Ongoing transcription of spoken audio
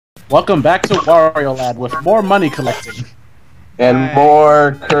Welcome back to Wario Land with more money collecting. And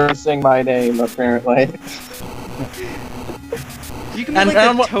more cursing my name, apparently. You can be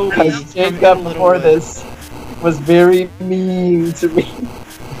like the Toby Because Jacob before this was very mean to me.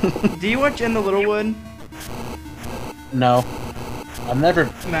 Do you watch In the Littlewood? No. I've never...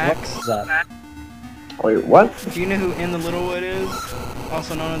 Max? What is that? Wait, what? Do you know who In the Littlewood is?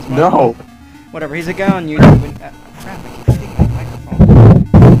 Also known as No. Whatever, he's a guy on YouTube and... crap, I keep hitting my microphone.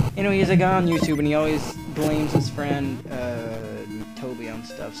 You know, he's a guy on YouTube and he always blames his friend, Toby on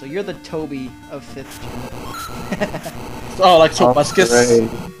stuff. So you're the Toby of 5th gen. Oh, like Tobuscus?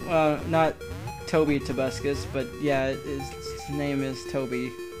 Well, not Toby Tobuscus, but yeah, his name is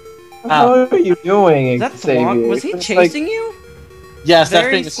Toby. What are you doing, Is that Xavier? Thwomp? Was he chasing you? Yes, that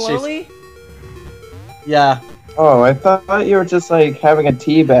Very thing is slowly? Yeah. Oh, I thought you were just like having a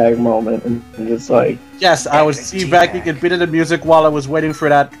teabag moment and just like... Yes, I was teabagging and beating the music while I was waiting for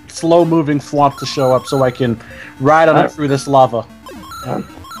that slow-moving Thwomp to show up so I can ride on it through this lava.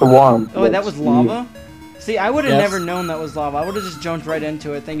 Thwomp. Oh, wait, that was lava? See, I would have Yes. never known that was lava. I would have just jumped right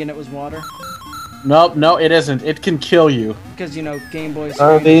into it thinking it was water. Nope, no, it isn't. It can kill you. Because, you know, Game Boy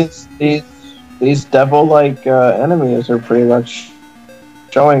Oh, screens. these devil-like enemies are pretty much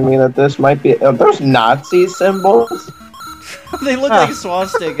showing me that this might be... there's Nazi symbols? They look like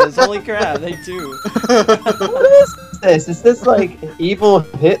swastikas. Holy crap, they do. What is this? Is this like evil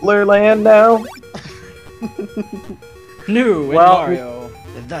Hitler land now? New in Well, Mario.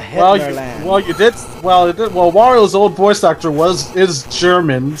 The Hitler land. Well, Wario's old voice actor is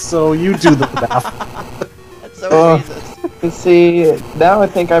German, so you do the math. That's so Jesus. You see, now I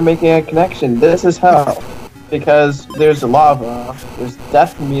think I'm making a connection. This is hell. Because there's lava, there's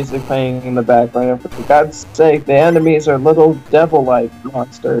death music playing in the background. For God's sake, the enemies are little devil-like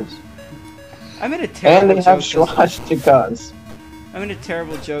monsters. I made a terrible And they have joke. swastikas. I made a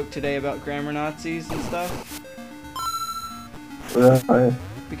terrible joke today about grammar Nazis and stuff.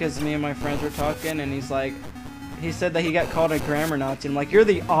 Because me and my friends were talking, and he said that he got called a grammar Nazi. I'm like, you're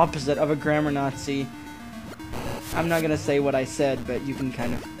the opposite of a grammar Nazi. I'm not gonna say what I said, but you can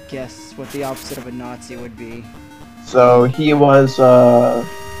kind of guess what the opposite of a Nazi would be. So he was an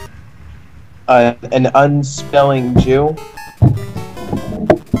unspelling Jew.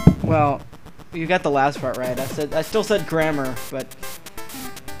 Well, you got the last part right. I still said grammar, but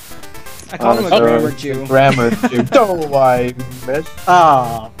I called him a grammar Jew. Grammar Jew. Don't lie, miss.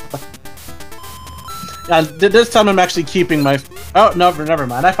 Ah. Yeah, this time I'm actually keeping my... Oh, no, never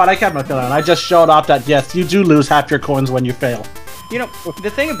mind. I thought I kept my feeling. I just showed off that, yes, you do lose half your coins when you fail. You know, the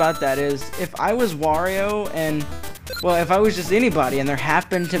thing about that is, if I was Wario and... Well, if I was just anybody and there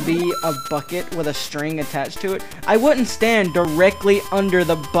happened to be a bucket with a string attached to it, I wouldn't stand directly under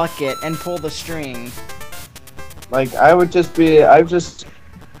the bucket and pull the string. Like, I would just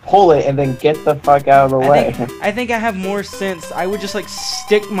pull it and then get the fuck out of the way. I think I have more sense. I would just, like,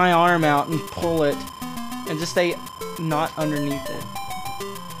 stick my arm out and pull it and just stay not underneath it.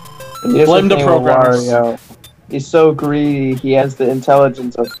 Blame the programmers. Wario. He's so greedy, he has the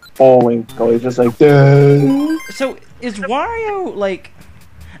intelligence of Bullwinkle. He's just like, duh. So, is Wario, like...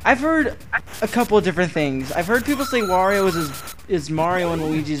 I've heard a couple of different things. I've heard people say Wario is Mario and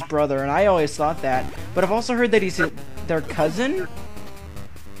Luigi's brother, and I always thought that. But I've also heard that he's their cousin?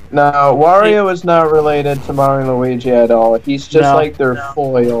 No, Wario is not related to Mario and Luigi at all. He's just like their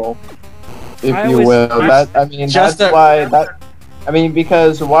foil, if you will.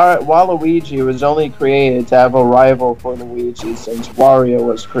 Because Waluigi was only created to have a rival for Luigi, since Wario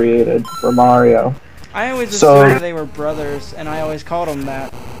was created for Mario. I always assumed they were brothers, and I always called them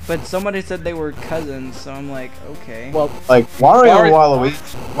that. But somebody said they were cousins, so I'm like, okay. Well, like Wario and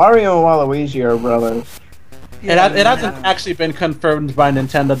Waluigi are brothers. Yeah, it hasn't actually been confirmed by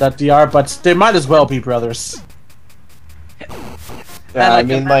Nintendo that they are, but they might as well be brothers. Yeah, I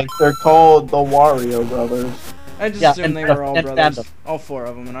mean, like, they're called the Wario brothers. I just assumed they were all brothers. All 4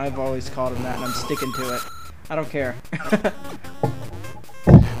 of them, and I've always called them that, and I'm sticking to it. I don't care.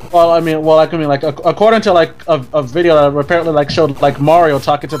 According to a video that apparently showed Mario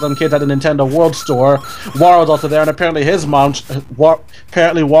talking to some kids at the Nintendo World Store, Wario's also there, and apparently his mom,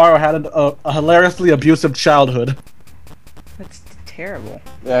 apparently Wario had a hilariously abusive childhood. That's terrible.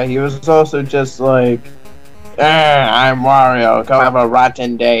 Yeah, he was also just like, I'm Wario, go have a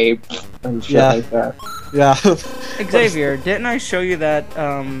rotten day, and shit like that. Yeah. Xavier, didn't I show you that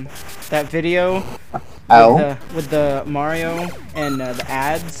that video with the Mario and the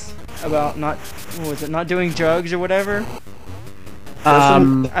ads about not doing drugs or whatever?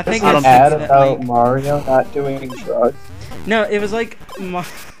 I think an ad about Mario not doing drugs. No, it was like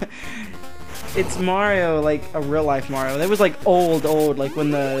It's Mario, like a real life Mario. That was like old, like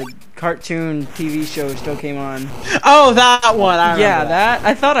when the cartoon TV show still came on. Oh, that one. I remember Yeah, that.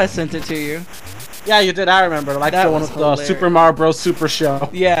 I thought I sent it to you. Yeah, you did. I remember. Like That the one was with the hilarious. Super Mario Bros. Super Show.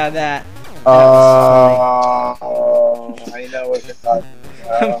 Yeah, that. I know what you're talking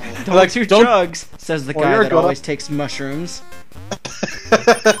about. Don't Like, do don't- drugs, says the Or guy you're that gonna- always takes mushrooms.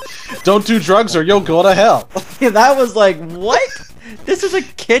 Don't do drugs or you'll go to hell. Yeah, that was like, what? This is a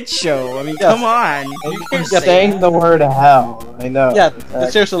kid show. I mean, Yes. come on. You You're can't say saying that. the word hell. I know. Yeah,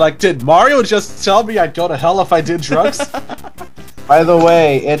 Exactly. seriously, like, did Mario just tell me I'd go to hell if I did drugs? By the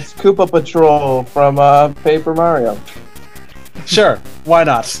way, it's Koopa Patrol from Paper Mario. Sure, why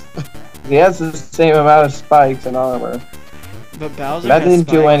not? He has the same amount of spikes and armor. But Bowser That has didn't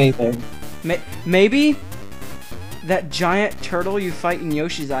do spikes. anything. Maybe that giant turtle you fight in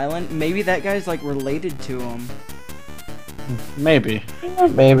Yoshi's Island, maybe that guy's like related to him. Maybe.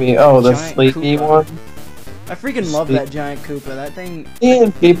 Maybe. Oh, the Giant sleepy Koopa. one. I freaking love that giant Koopa. That thing.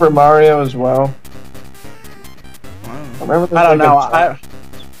 And Paper Mario as well. Wow. Remember there's I don't like know. a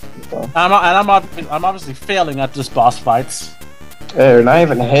giant- I'm obviously failing at this boss fights. They're not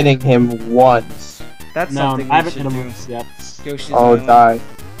even hitting him once. That's No, something I we haven't should hit do. him yet. Yoshi's Oh, Island. die.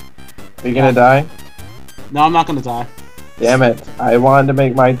 Are you gonna die? No, I'm not gonna die. Damn it. I wanted to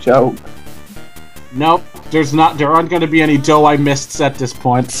make my joke. Nope. There aren't gonna be any dough I missed at this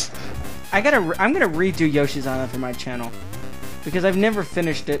point. I'm gonna redo Yoshi's Island for my channel because I've never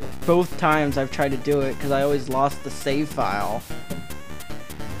finished it. Both times I've tried to do it because I always lost the save file.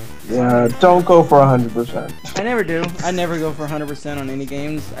 Yeah, don't go for 100%. I never do. I never go for 100% on any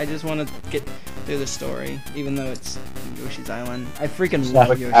games. I just want to get through the story, even though it's Yoshi's Island. I freaking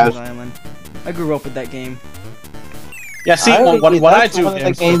love Yoshi's Island. I grew up with that game. Yeah, see, what I That's do one of the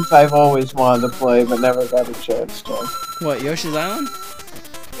is... games I've always wanted to play, but never got a chance to. What, Yoshi's Island?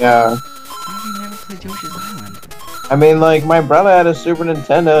 Yeah. How have you never played Yoshi's Island? I mean, like, my brother had a Super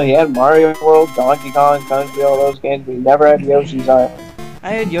Nintendo, he had Mario World, Donkey Kong Country, all those games, but he never had Yoshi's Island.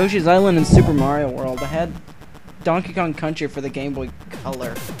 I had Yoshi's Island and Super Mario World. I had Donkey Kong Country for the Game Boy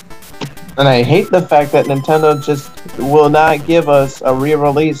Color. And I hate the fact that Nintendo just will not give us a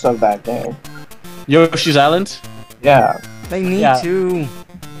re-release of that game. Yoshi's Island. Yeah. They need Yeah. to.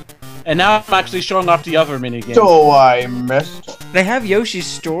 And now I'm actually showing off the other minigames. So I missed. They have Yoshi's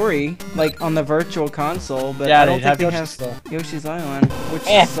Story, like, on the Virtual Console, but Yeah, I don't they think they have have Yoshi's Story. Yoshi's Island, which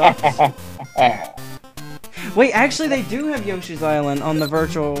sucks. Wait, actually, they do have Yoshi's Island on the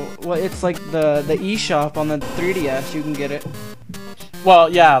Virtual... Well, it's like the eShop on the 3DS. You can get it.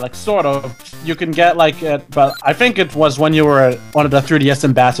 Well, yeah, like, sort of. You can get, like, it, but I think it was when you were one of the 3DS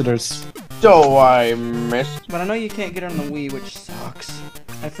ambassadors. So I missed. But I know you can't get it on the Wii, which sucks.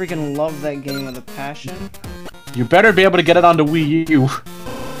 I freaking love that game with a passion. You better be able to get it on the Wii U.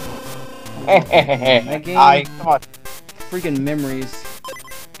 That game- I thought. Freaking memories.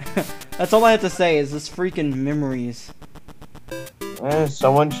 That's all I have to say is this freaking memories.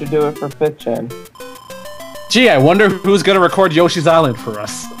 Someone should do it for 5th Gen. Gee, I wonder who's gonna record Yoshi's Island for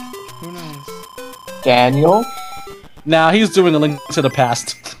us. Who knows? Daniel? Nah, he's doing a Link to the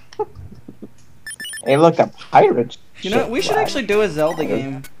Past. Hey, look, a pirate. You know, we should actually do a Zelda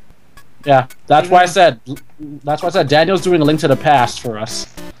game. Yeah, that's why I said. That's why I said Daniel's doing a Link to the Past for us.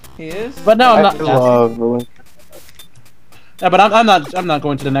 He is? But no, I'm I not. love Link. Yeah, but I'm not. I'm not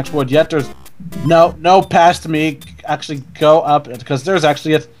going to the next world yet. There's no past me. Actually, go up because there's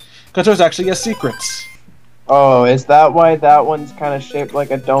actually a secret. Oh, is that why that one's kind of shaped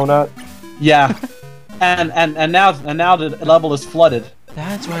like a donut? Yeah, and now the level is flooded.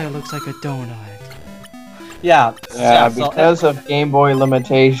 That's why it looks like a donut. Yeah. Yeah, so- because of Game Boy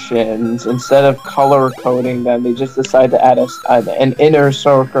limitations, instead of color coding them, they just decide to add an inner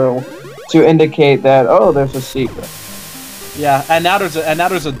circle to indicate that, oh, there's a secret. Yeah, and now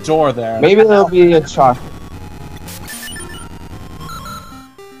there's a door there. Maybe there'll be a chocolate.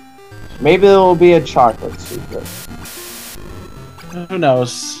 Maybe there'll be a chocolate secret. Who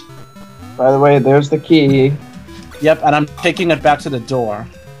knows? By the way, there's the key. Yep, and I'm taking it back to the door.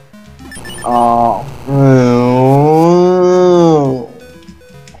 Oh.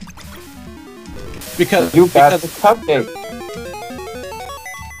 Because You got the cupcake.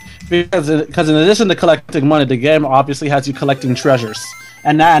 because in addition to collecting money, the game obviously has you collecting treasures,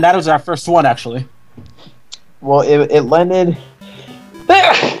 and that was our first one actually. Well, it landed.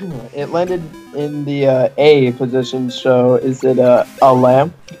 It landed in the A position. So is it a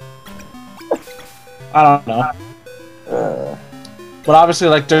lamp? I don't know, but obviously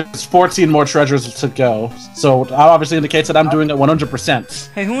like there's 14 more treasures to go, so that obviously indicates that I'm doing it 100%.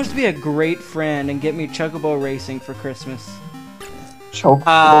 Hey, who wants to be a great friend and get me Chocobo Racing for Christmas? Choke.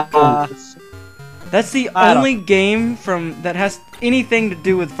 That's the only game that has anything to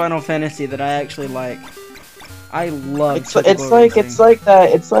do with Final Fantasy that I actually like. I love it's like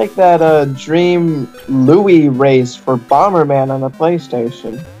that Dream Louie race for Bomberman on the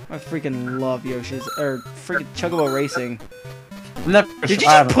PlayStation. I freaking love Yoshi's or freaking Chocobo Racing. Did you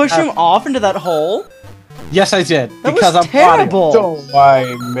just push him off into that hole? Yes, I did. That because was I'm terrible. Don't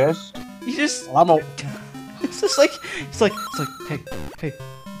I missed. You just. Well, it's just like hey.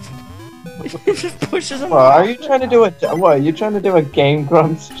 He just pushes him. Well, are you trying to do Are you trying to do a Game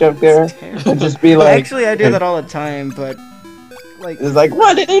Grumps joke there? And just be like. Actually, I do that all the time, but like. It's like,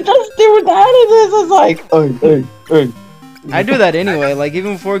 what did he just do that? And this is like, I do that anyway. Like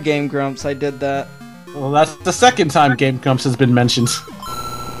even before Game Grumps, I did that. Well, that's the second time Game Grumps has been mentioned.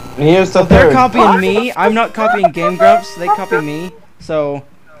 And here's the They're third. copying me. I'm not copying Game Grumps. They copy me. So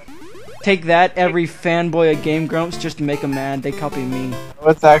take that, every fanboy of Game Grumps, just to make them mad. They copy me.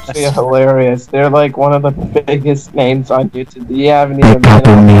 What's actually hilarious? They're like one of the biggest names on YouTube. You haven't even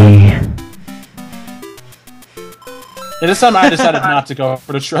been me. It is time I decided not to go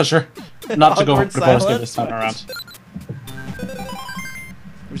for the treasure, not to go for Awkward the bonus game silence. this time around.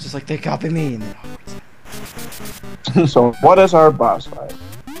 It was just like they copy me. And then So, what is our boss fight?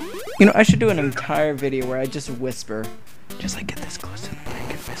 you know, I should do an entire video where I just whisper, just like get this close to the mic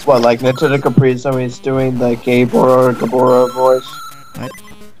and whisper. What, like Ninja Capri, somebody's doing the Gabor or Gabora voice? What?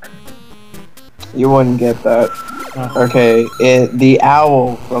 You wouldn't get that. Okay, the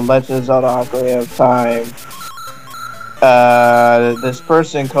owl from Legend of Zelda Ocarina of Time. This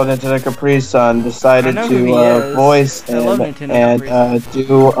person called Nintendo Capri Sun decided to voice him and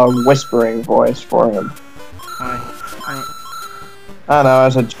do a whispering voice for him. Why? I don't know,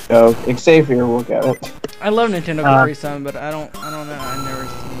 as a joke. Xavier will get it. I love Nintendo Capri Sun, but I don't know. I've never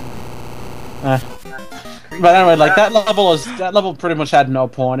seen. But anyway, like that level pretty much had no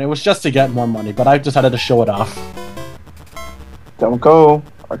point. It was just to get more money, but I decided to show it off. Don't go.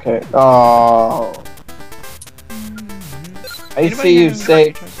 Okay. Oh. I see you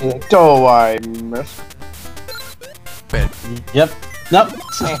say, "Do I miss?" Yep. Nope.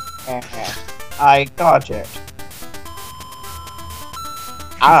 I got it.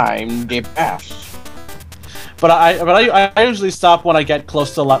 I'm the best. But I usually stop when I get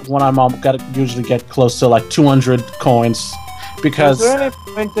close to usually get close to like 200 coins, because. Is there any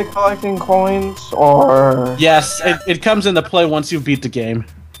point to collecting coins, or? Yes, it comes into play once you beat the game.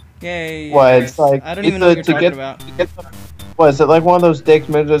 Yay! What, it's like I don't even know what you're talking about. What is it, like one of those dick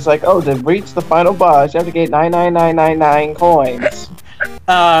moves? It's like, oh, to reach the final boss, you have to get 99999 coins.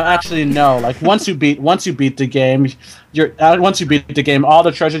 Actually, no. Like once you beat the game, all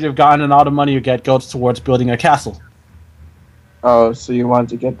the treasure you've gotten and all the money you get goes towards building a castle. Oh, so you want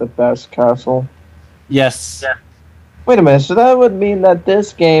to get the best castle? Yes. Yeah. Wait a minute, so that would mean that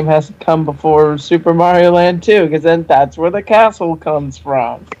this game has to come before Super Mario Land 2, because then that's where the castle comes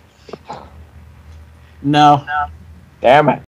from. No. Damn it.